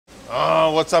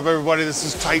What's up, everybody? This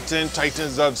is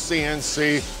Titans of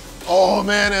CNC. Oh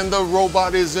man, and the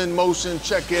robot is in motion.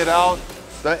 Check it out.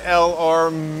 The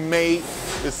LR Mate.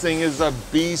 This thing is a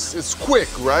beast. It's quick,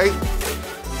 right?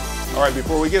 All right,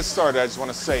 before we get started, I just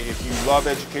want to say, if you love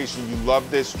education, you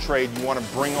love this trade, you want to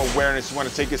bring awareness, you want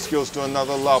to take your skills to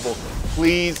another level,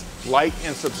 please like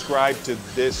and subscribe to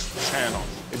this channel.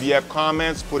 If you have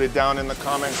comments, put it down in the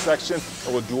comment section,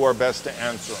 and we'll do our best to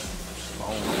answer them.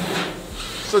 Boom.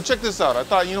 So check this out. I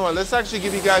thought, you know what, let's actually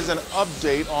give you guys an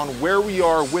update on where we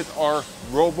are with our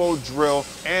Robodrill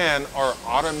and our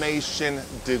automation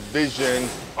division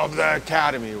of the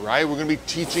academy, right? We're gonna be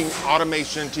teaching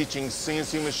automation, teaching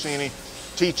CNC machining,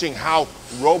 teaching how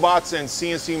robots and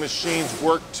CNC machines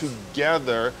work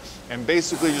together, and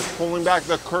basically just pulling back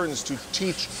the curtains to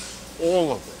teach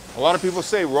all of it. A lot of people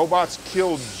say robots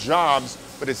kill jobs,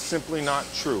 but it's simply not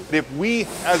true. If we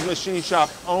as machine shop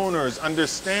owners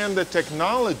understand the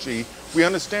technology, we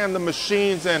understand the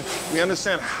machines, and we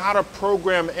understand how to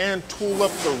program and tool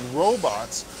up the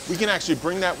robots, we can actually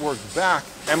bring that work back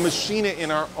and machine it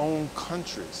in our own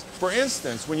countries. For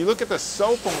instance, when you look at the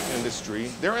cell phone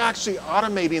industry, they're actually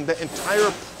automating the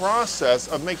entire process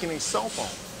of making a cell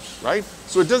phone, right?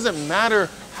 So it doesn't matter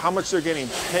how much they're getting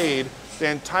paid. The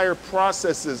entire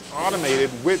process is automated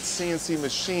with CNC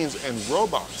machines and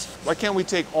robots. Why can't we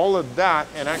take all of that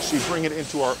and actually bring it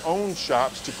into our own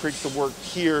shops to create the work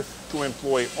here to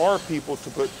employ our people to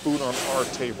put food on our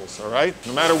tables, all right?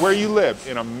 No matter where you live,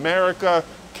 in America,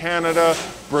 Canada,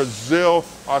 Brazil,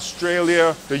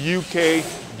 Australia, the UK,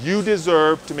 you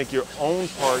deserve to make your own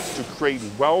parts to create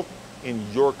wealth in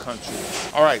your country.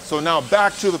 All right, so now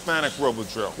back to the Fanuc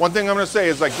Robodrill. One thing I'm gonna say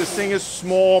is, like, this thing is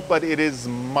small, but it is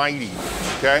mighty,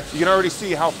 okay? You can already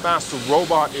see how fast the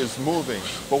robot is moving.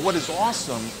 But what is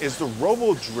awesome is the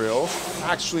Robodrill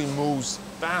actually moves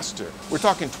faster. We're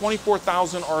talking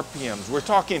 24,000 RPMs. We're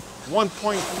talking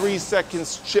 1.3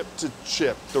 seconds chip to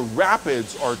chip. The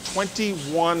rapids are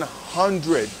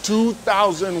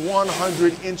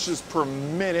 2,100 inches per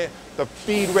minute. The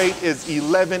feed rate is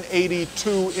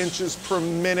 1182 inches per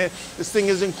minute. This thing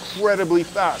is incredibly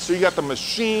fast. So you got the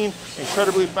machine,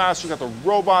 incredibly fast. You got the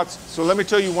robots. So let me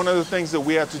tell you one of the things that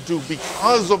we had to do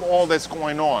because of all that's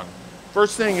going on.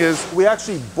 First thing is, we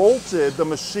actually bolted the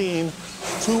machine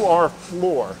to our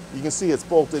floor. You can see it's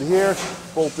bolted here,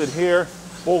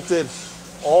 bolted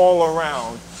all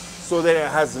around, so that it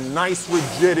has nice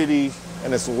rigidity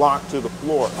and it's locked to the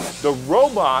floor. The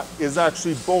robot is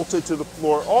actually bolted to the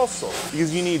floor also,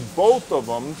 because you need both of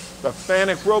them, the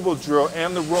Fanuc Robodrill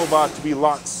and the robot, to be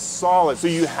locked solid, so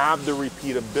you have the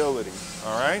repeatability.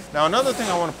 All right. Now, another thing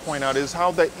I want to point out is how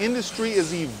the industry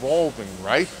is evolving,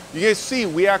 right? You guys see,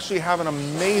 we actually have an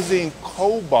amazing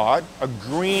cobot, a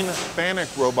green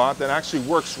Fanuc robot that actually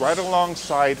works right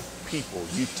alongside people.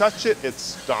 You touch it, it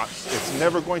stops. It's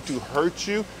never going to hurt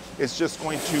you. It's just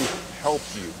going to help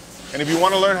you. And if you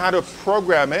want to learn how to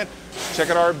program it, check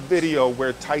out our video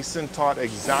where Tyson taught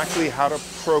exactly how to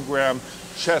program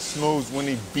chess moves when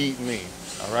he beat me.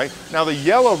 All right. Now, the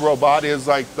yellow robot is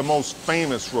like the most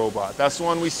famous robot. That's the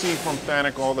one we see from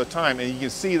Fanuc all the time, and you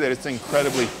can see that it's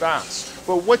incredibly fast.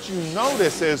 But what you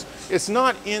notice is it's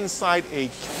not inside a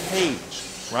cage,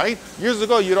 right? Years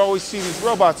ago, you'd always see these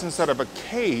robots inside of a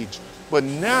cage, but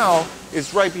now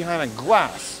it's right behind a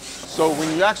glass. So when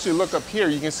you actually look up here,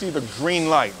 you can see the green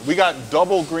light. We got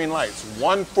double green lights,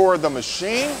 one for the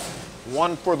machine,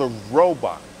 one for the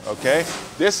robot. Okay,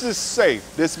 this is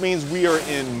safe. This means we are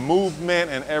in movement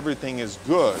and everything is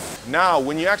good. Now,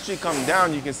 when you actually come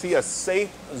down, you can see a safe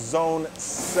zone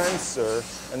sensor,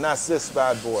 and that's this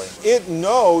bad boy. It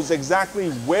knows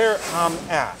exactly where I'm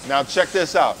at. Now, check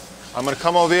this out. I'm gonna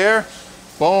come over here,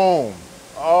 boom.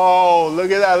 Oh,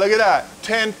 look at that, look at that.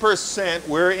 10%,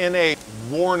 we're in a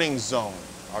warning zone,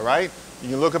 all right? You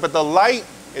can look up at the light,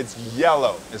 it's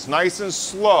yellow. It's nice and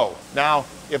slow. Now,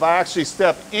 if I actually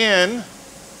step in,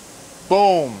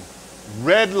 boom,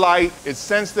 red light, it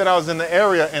sensed that I was in the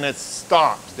area and it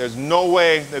stopped. There's no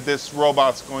way that this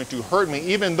robot's going to hurt me,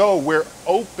 even though we're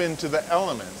open to the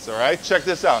elements, all right? Check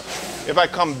this out. If I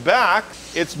come back,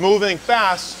 it's moving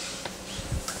fast.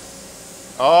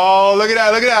 Oh, look at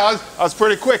that, look at that. I was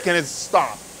pretty quick and it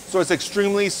stopped. So it's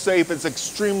extremely safe, it's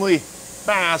extremely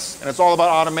fast, and it's all about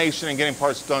automation and getting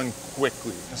parts done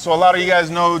quickly. So a lot of you guys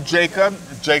know Jacob.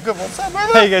 Jacob, what's up,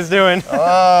 brother? How you guys doing?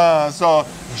 So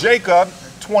Jacob,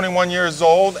 21 years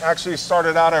old, actually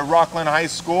started out at Rockland High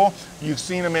School. You've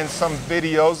seen him in some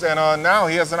videos, and now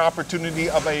he has an opportunity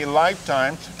of a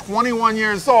lifetime. 21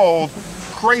 years old,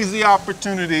 crazy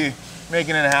opportunity,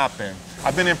 making it happen.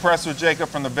 I've been impressed with Jacob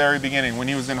from the very beginning. When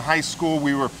he was in high school,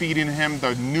 we were feeding him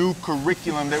the new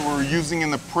curriculum that we were using in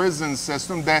the prison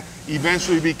system that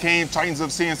eventually became Titans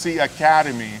of CNC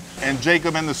Academy. And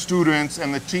Jacob and the students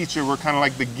and the teacher were kind of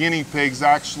like the guinea pigs,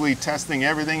 actually testing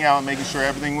everything out, making sure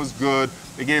everything was good.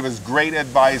 They gave us great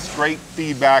advice, great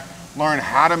feedback, learned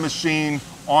how to machine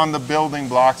on the building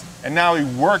blocks. And now he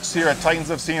works here at Titans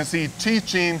of CNC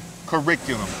teaching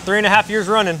curriculum. 3.5 years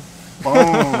running.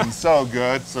 Boom, so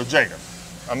good. So Jacob,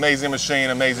 amazing machine,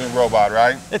 amazing robot,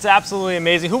 right? It's absolutely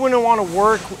amazing. Who wouldn't want to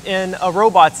work in a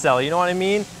robot cell? You know what I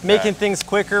mean? Making things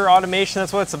quicker, automation,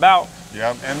 that's what it's about.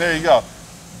 Yep, and there you go.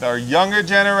 The younger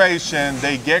generation,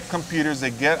 they get computers,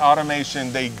 they get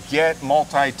automation, they get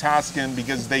multitasking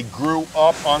because they grew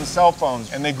up on cell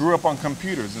phones and they grew up on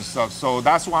computers and stuff. So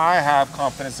that's why I have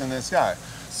confidence in this guy.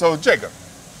 So Jacob,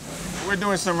 we're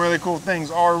doing some really cool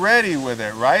things already with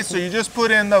it, right? So you just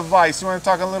put in the vise. You want to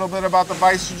talk a little bit about the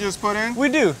vise you just put in? We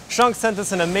do. Shunk sent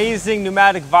us an amazing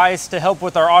pneumatic vise to help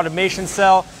with our automation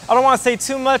cell. I don't want to say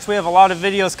too much. We have a lot of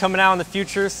videos coming out in the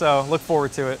future, so look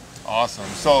forward to it. Awesome.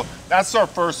 So that's our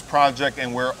first project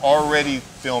and we're already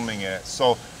filming it.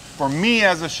 So for me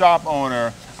as a shop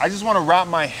owner, I just want to wrap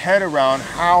my head around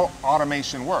how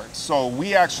automation works. So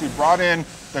we actually brought in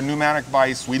the pneumatic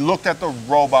vise. We looked at the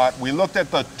robot. We looked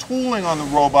at the tooling on the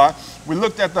robot. We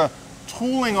looked at the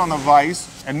tooling on the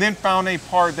vise and then found a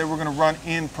part that we're going to run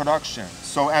in production.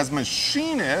 So as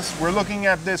machinists, we're looking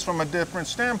at this from a different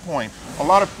standpoint. A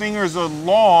lot of fingers are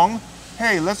long.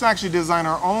 Hey, let's actually design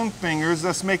our own fingers.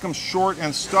 Let's make them short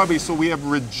and stubby so we have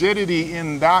rigidity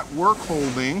in that work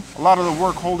holding. A lot of the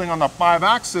work holding on the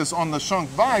 5-axis on the Shunk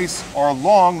vise are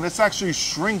long. Let's actually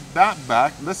shrink that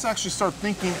back. Let's actually start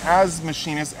thinking as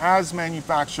machinists, as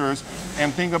manufacturers,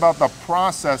 and think about the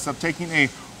process of taking a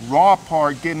raw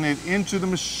part, getting it into the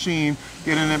machine,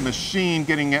 getting it machined,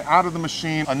 getting it out of the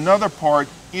machine, another part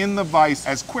in the vise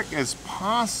as quick as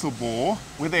possible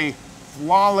with a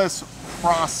flawless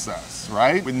process,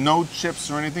 right? With no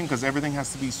chips or anything, because everything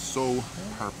has to be so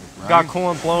perfect, right? Got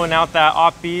coolant blowing out that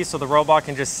op-B so the robot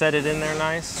can just set it in there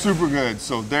nice. Super good.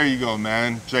 So there you go,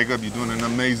 man. Jacob, you're doing an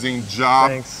amazing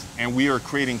job. Thanks. And we are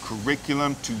creating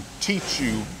curriculum to teach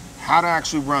you how to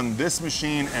actually run this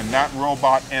machine and that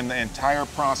robot and the entire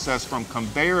process from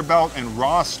conveyor belt and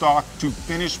raw stock to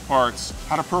finished parts,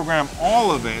 how to program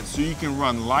all of it so you can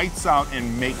run lights out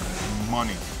and make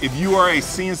money. If you are a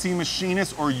CNC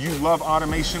machinist or you love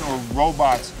automation or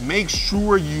robots, make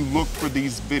sure you look for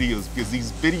these videos because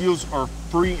these videos are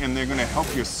free and they're gonna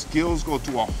help your skills go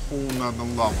to a whole nother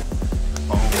level.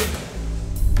 Boom.